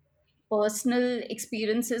personal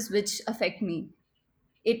experiences which affect me.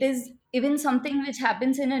 It is even something which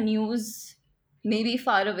happens in a news, maybe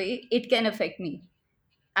far away, it can affect me.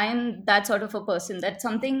 I am that sort of a person that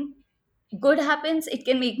something good happens, it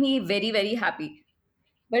can make me very, very happy.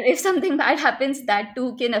 But if something bad happens, that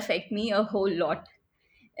too can affect me a whole lot.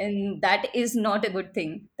 And that is not a good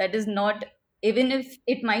thing. That is not, even if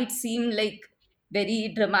it might seem like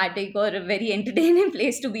very dramatic or a very entertaining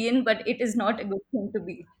place to be in, but it is not a good thing to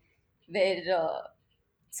be. Where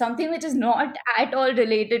something which is not at all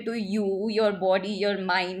related to you, your body, your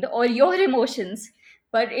mind, or your emotions,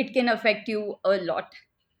 but it can affect you a lot.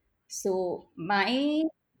 So, my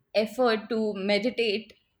effort to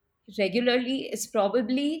meditate regularly is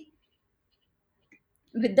probably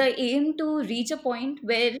with the aim to reach a point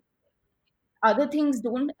where other things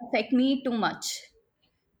don't affect me too much.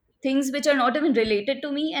 Things which are not even related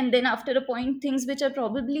to me, and then after a point, things which are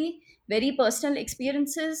probably very personal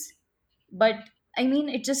experiences. But I mean,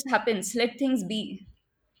 it just happens. Let things be.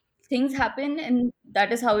 Things happen, and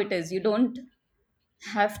that is how it is. You don't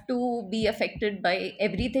have to be affected by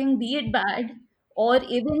everything, be it bad or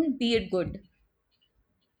even be it good.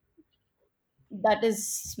 That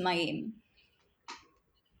is my aim.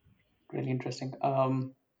 Really interesting.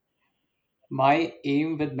 My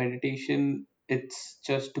aim with meditation, it's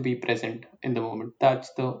just to be present in the moment.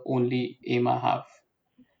 That's the only aim I have.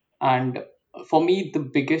 And for me, the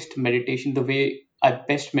biggest meditation, the way I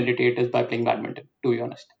best meditate is by playing badminton, to be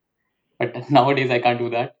honest. But nowadays I can't do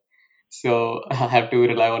that. So I have to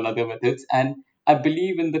rely on other methods. And I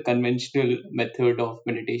believe in the conventional method of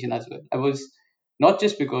meditation as well. I was not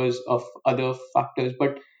just because of other factors,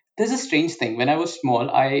 but there's a strange thing. When I was small,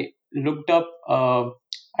 I looked up I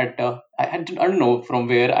don't know from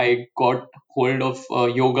where I got hold of a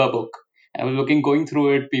yoga book. I was looking, going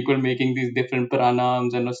through it, people making these different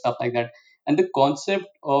pranams and stuff like that. And the concept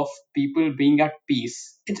of people being at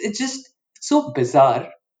peace, it's just so bizarre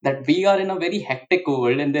that we are in a very hectic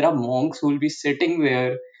world and there are monks who will be sitting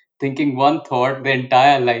there thinking one thought the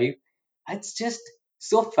entire life. It's just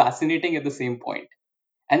so fascinating at the same point.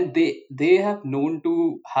 and they have known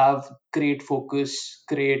to have great focus,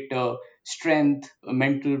 great strength,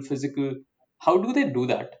 mental, physical. How do they do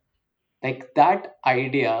that? Like that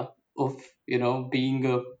idea of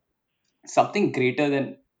being something greater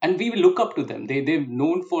than, and we will look up to them. They're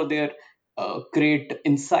known for their great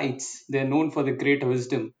insights, they're known for the great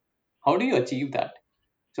wisdom. How do you achieve that?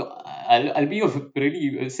 So I'll be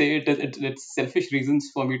really say it's selfish reasons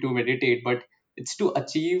for me to meditate, but it's to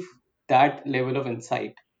achieve that level of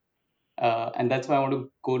insight. And that's why I want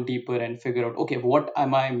to go deeper and figure out, okay, what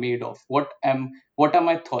am I made of? What are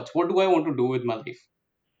my thoughts? What do I want to do with my life?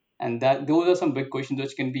 And that those are some big questions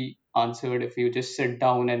which can be answered if you just sit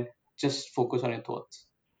down and just focus on your thoughts.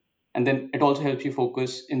 And then it also helps you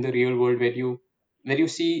focus in the real world, where you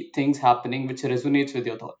see things happening which resonates with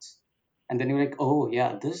your thoughts. And then you're like, oh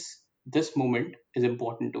yeah, this moment is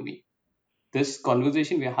important to me. This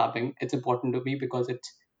conversation we are having, it's important to me because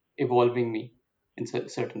it's evolving me in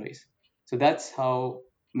certain ways. So that's how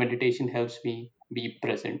meditation helps me be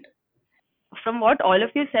present. From what all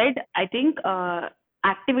of you said, I think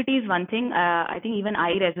activity is one thing. I think even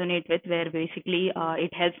I resonate with, where basically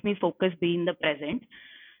it helps me focus, be in the present.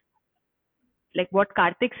 Like what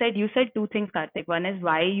Karthik said, you said two things, Karthik. One is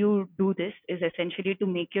why you do this is essentially to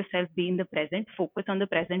make yourself be in the present, focus on the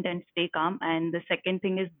present and stay calm. And the second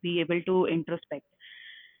thing is be able to introspect.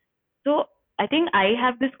 So I think I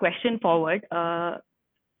have this question forward.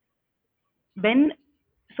 When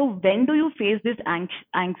when do you face this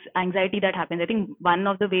anxiety that happens? I think one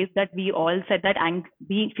of the ways that we all said that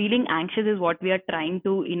feeling anxious is what we are trying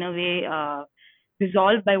to, in a way,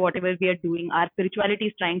 resolve by whatever we are doing. Our spirituality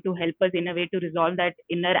is trying to help us in a way to resolve that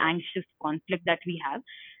inner anxious conflict that we have.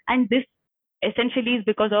 And this essentially is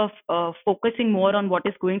because of focusing more on what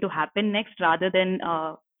is going to happen next rather than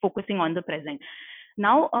focusing on the present.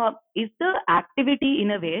 Now, is the activity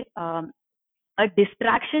in a way a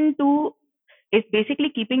distraction to, it's basically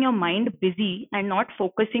keeping your mind busy and not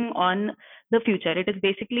focusing on the future. It is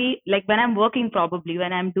basically like when I'm working, probably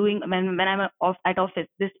when I'm doing, when I'm off at office,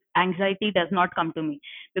 this anxiety does not come to me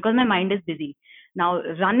because my mind is busy. Now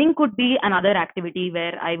running could be another activity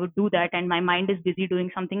where I would do that and my mind is busy doing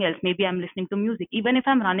something else. Maybe I'm listening to music. Even if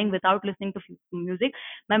I'm running without listening to music,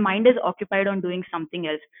 my mind is occupied on doing something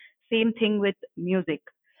else. Same thing with music,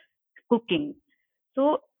 cooking.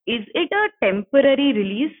 So is it a temporary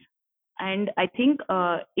release? And I think,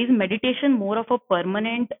 is meditation more of a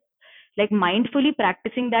permanent, like mindfully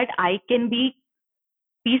practicing that I can be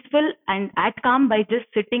peaceful and at calm by just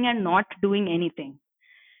sitting and not doing anything?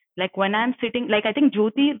 Like when I'm sitting, like I think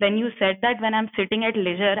Jyoti, when you said that when I'm sitting at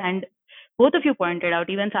leisure, and both of you pointed out,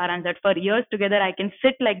 even Saran, that for years together I can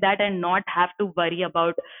sit like that and not have to worry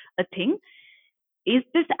about a thing. Is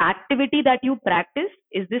this activity that you practice,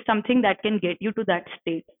 is this something that can get you to that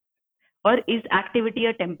state? Or is activity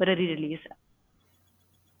a temporary release?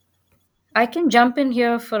 I can jump in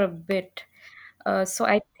here for a bit. So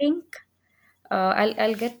I think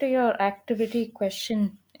I'll get to your activity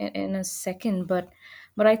question in a second, but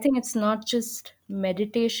I think it's not just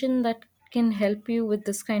meditation that can help you with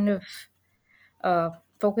this kind of uh,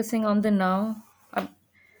 focusing on the now. Um,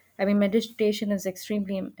 I mean, meditation is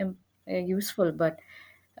extremely useful, but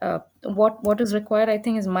what is required, I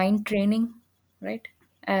think, is mind training, right?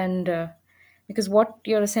 And because what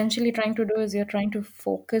you're essentially trying to do is you're trying to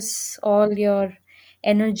focus all your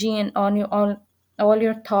energy and on your all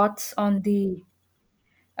your thoughts on the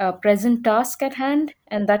present task at hand,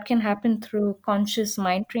 and that can happen through conscious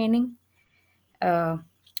mind training. uh,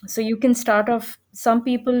 so you can start off, some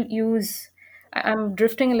people use, I'm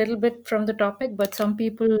drifting a little bit from the topic, but some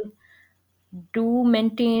people do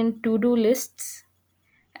maintain to-do lists,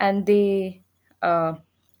 and they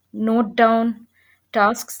note down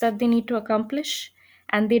tasks that they need to accomplish,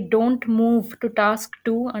 and they don't move to task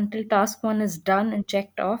 2 until task 1 is done and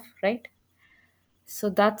checked off, right? So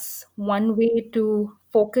that's one way to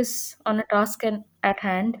focus on a task at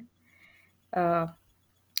hand, uh,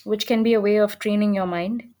 which can be a way of training your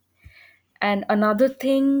mind. And another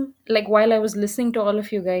thing, like while I was listening to all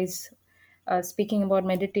of you guys speaking about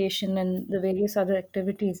meditation and the various other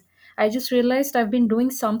activities, I just realized I've been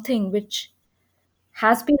doing something which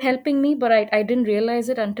has been helping me, but I didn't realize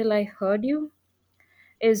it until I heard you,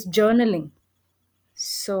 is journaling.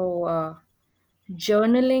 So,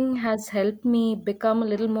 journaling has helped me become a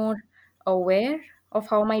little more aware of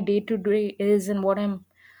how my day to day is and what I'm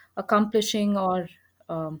accomplishing or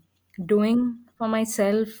um, doing for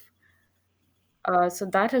myself. So,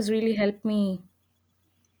 that has really helped me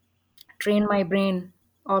train my brain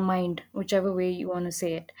or mind, whichever way you want to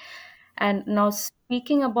say it. And now,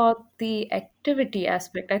 speaking about the activity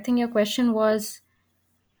aspect, I think your question was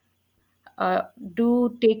uh,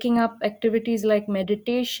 do taking up activities like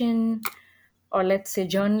meditation or let's say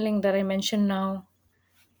journaling that I mentioned now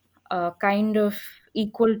kind of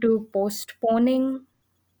equal to postponing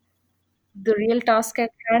the real task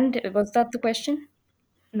at hand? Was that the question?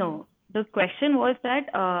 No, the question was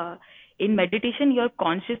that in meditation, you're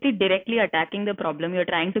consciously directly attacking the problem. You're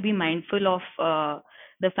trying to be mindful of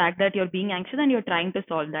the fact that you're being anxious and you're trying to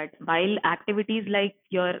solve that. While activities like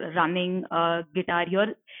you're running guitar,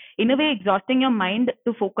 you're in a way exhausting your mind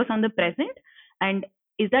to focus on the present. And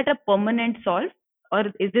is that a permanent solve, or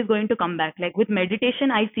is this going to come back? Like with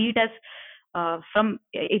meditation, I see it as from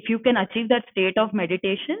if you can achieve that state of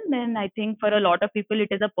meditation, then I think for a lot of people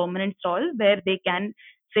it is a permanent solve where they can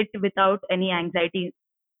sit without any anxiety,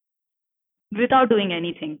 without doing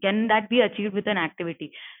anything. Can that be achieved with an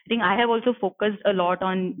activity? I think I have also focused a lot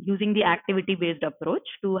on using the activity based approach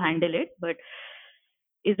to handle it. But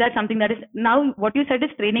is that something that is now what you said is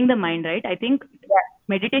training the mind, right? I think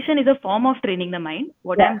meditation is a form of training the mind.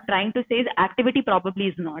 What Yeah. I'm trying to say is activity probably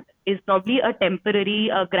is not, is probably a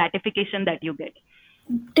temporary gratification that you get.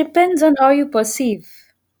 Depends on how you perceive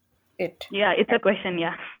it. Yeah, it's a question.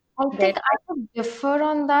 Yeah. I think Right. I would differ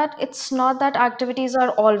on that. It's not that activities are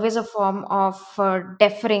always a form of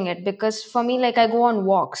deferring it, because for me, like I go on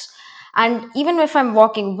walks, and even if I'm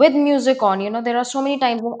walking with music on, there are so many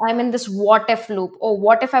times when I'm in this what if loop. Oh,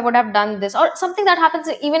 what if I would have done this, or something that happens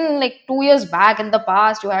even like 2 years back in the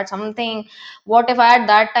past? You had something. What if I at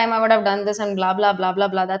that time I would have done this, and blah blah blah blah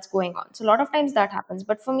blah. That's going on. So a lot of times that happens.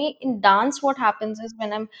 But for me, in dance, what happens is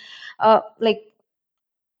when I'm like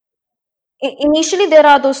initially there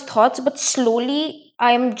are those thoughts, but slowly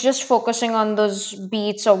I'm just focusing on those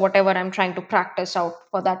beats or whatever I'm trying to practice out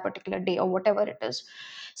for that particular day or whatever it is.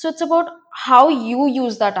 So it's about how you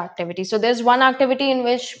use that activity. So there's one activity in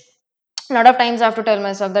which a lot of times I have to tell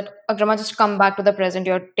myself that, Agrama, just come back to the present.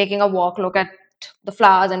 You're taking a walk, look at the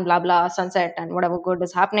flowers and blah blah, sunset and whatever good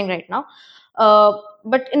is happening right now.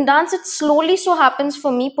 But in dance, it slowly so happens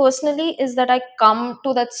for me personally is that I come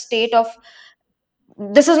to that state of,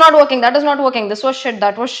 this is not working, that is not working, this was shit,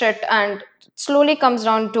 that was shit, and it slowly comes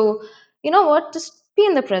down to, you know what, just be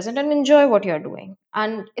in the present and enjoy what you're doing,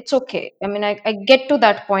 and it's okay. I mean, I get to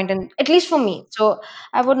that point, and at least for me. So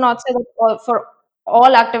I would not say that for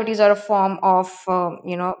all activities are a form of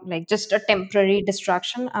like just a temporary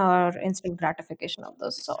distraction or instant gratification of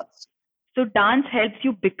those sorts. So dance helps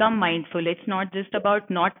you become mindful. It's not just about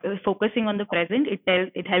not focusing on the present.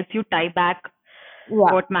 It helps you tie back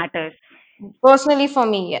Yeah, what matters. personally for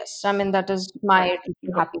me, yes, I mean that is Got my it.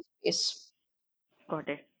 really happy space. Got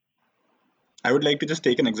it. I would like to just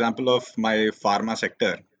take an example of my pharma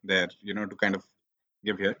sector there, to kind of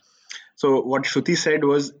give here. So what Shruti said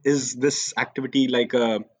was, is this activity like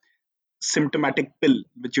a symptomatic pill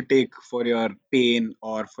which you take for your pain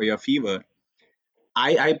or for your fever?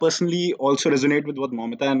 I personally also resonate with what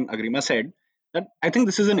Momita and Agrima said, that I think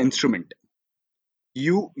this is an instrument.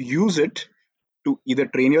 You use it to either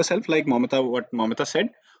train yourself, like what Momita said,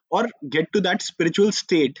 or get to that spiritual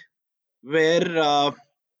state where,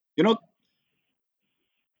 you know,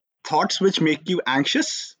 thoughts which make you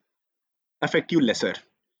anxious affect you lesser.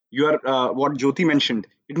 You are, what Jyoti mentioned,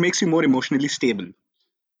 it makes you more emotionally stable.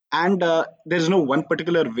 And there's no one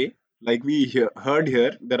particular way. Like heard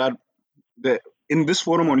here, there are the in this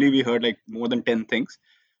forum only we heard like more than 10 things.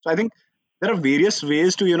 So I think there are various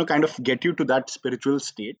ways to kind of get you to that spiritual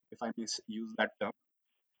state, if I may use that term.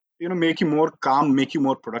 Make you more calm, make you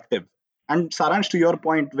more productive. And Saransh, to your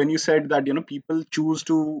point, when you said that people choose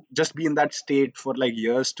to just be in that state for like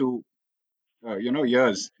years to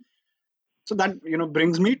years, so that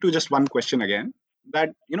brings me to just one question again, that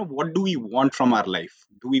what do we want from our life?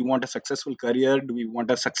 Do we want a successful career? Do we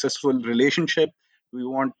want a successful relationship? Do we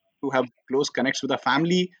want to have close connects with our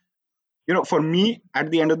family? For me,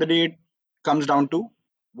 at the end of the day, it comes down to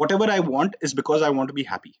whatever I want is because I want to be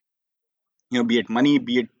happy. Be it money,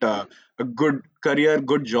 be it a good career,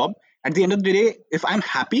 good job. At the end of the day, if I'm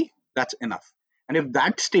happy, that's enough. And if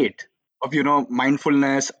that state of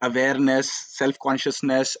mindfulness, awareness, self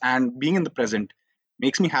consciousness, and being in the present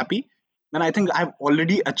makes me happy, then I think I've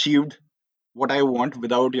already achieved what I want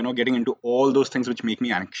without getting into all those things which make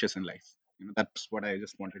me anxious in life. That's what I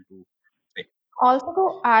just wanted to say. Also,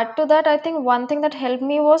 to add to that, I think one thing that helped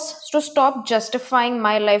me was to stop justifying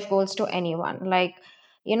my life goals to anyone. Like,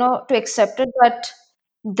 to accept it that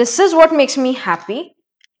this is what makes me happy,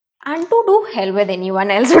 and to do hell with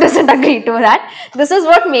anyone else who doesn't agree to that. This is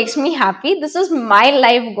what makes me happy. This is my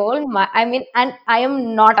life goal. I mean, and I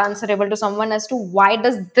am not answerable to someone as to why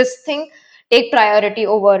does this thing take priority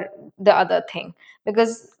over the other thing.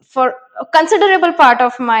 Because for a considerable part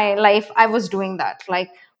of my life, I was doing that.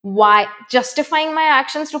 Like, why justifying my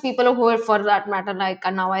actions to people who are, for that matter, like,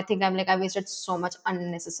 now I think I'm like, I wasted so much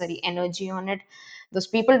unnecessary energy on it. Those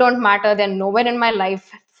people don't matter, they're nowhere in my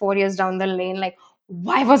life 4 years down the lane. Like,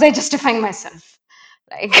 why was I justifying myself?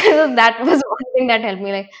 Like, that was one thing that helped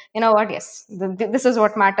me, like, you know what, yes, this is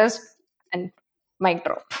what matters. And mic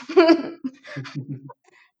drop.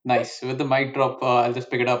 Nice. With the mic drop, I'll just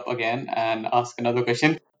pick it up again and ask another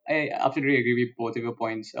question. I absolutely agree with both of your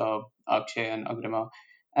points, Akshay and Agrima.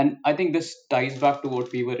 And I think this ties back to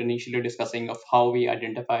what we were initially discussing of how we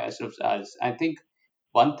identify ourselves as. I think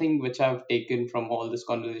one thing which I've taken from all this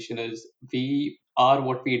conversation is we are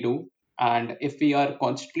what we do. And if we are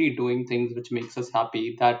constantly doing things which makes us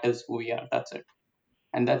happy, that is who we are. That's it.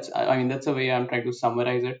 And I mean, that's the way I'm trying to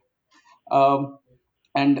summarize it. Um,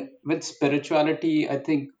 and with spirituality, I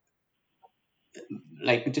think,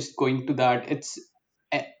 like, just going to that, it's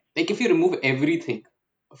eh, like, if you remove everything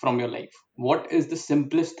from your life, what is the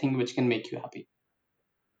simplest thing which can make you happy?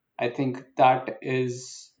 I think that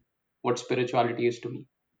is what spirituality is to me.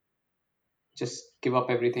 Just give up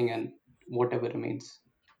everything and whatever remains.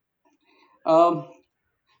 um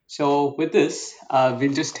so with this,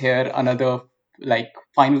 we'll just hear another, like,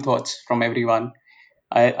 final thoughts from everyone.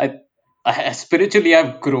 I spiritually,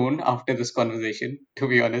 I've grown after this conversation, to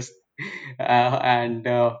be honest. And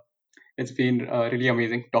it's been really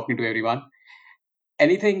amazing talking to everyone.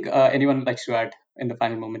 Anything anyone likes to add in the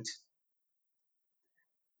final moments?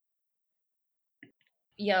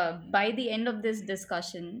 Yeah, by the end of this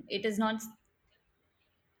discussion, it is not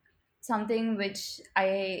something which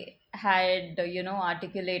I had,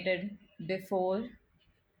 articulated before,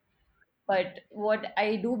 but what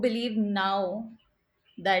I do believe now,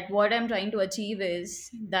 that what I'm trying to achieve is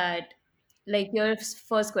that, like your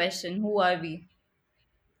first question, who are we?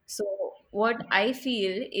 So, what I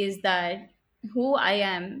feel is that who I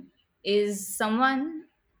am is someone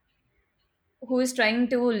who is trying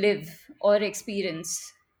to live or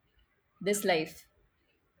experience this life.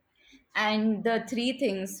 And the three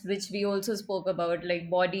things which we also spoke about, like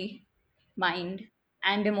body, mind,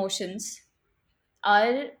 and emotions,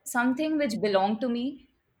 are something which belong to me.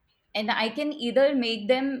 And I can either make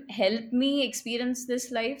them help me experience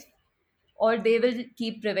this life, or they will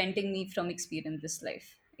keep preventing me from experiencing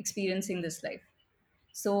this life.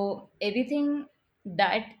 So everything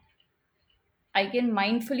that I can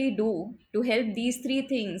mindfully do to help these three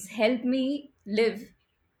things help me live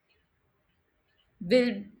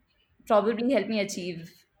will probably help me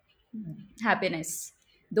achieve happiness.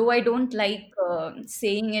 Though I don't like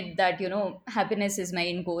saying it that, happiness is my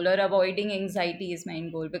end goal or avoiding anxiety is my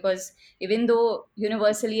end goal, because even though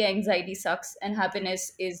universally anxiety sucks and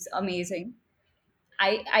happiness is amazing,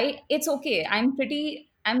 it's okay.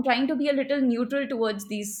 I'm trying to be a little neutral towards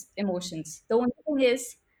these emotions. The only thing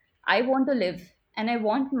is, I want to live, and I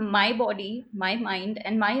want my body, my mind,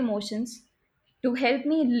 and my emotions to help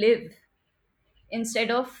me live instead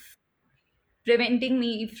of preventing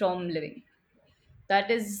me from living.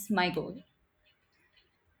 That is my goal.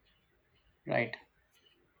 Right.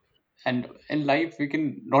 And in life, we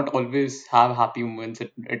can not always have happy moments.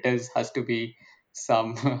 It is has to be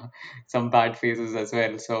some some bad phases as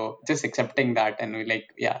well. So just accepting that, and we, like,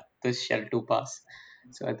 yeah, this shall too pass.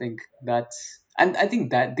 So I think that's, and I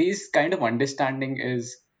think that these kind of understanding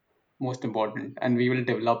is most important, and we will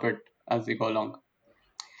develop it as we go along.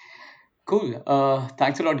 Cool.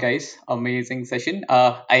 Thanks a lot, guys. Amazing session.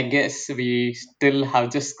 I guess we still have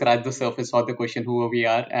just scratched the surface of the question who we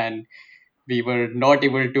are, and we were not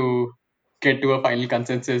able to get to a final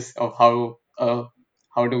consensus of how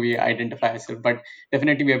do we identify ourselves. But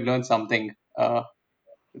definitely, we have learned something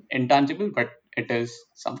intangible, but it is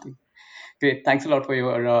something. Great. Thanks a lot for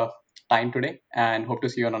your time today, and hope to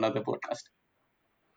see you on another podcast.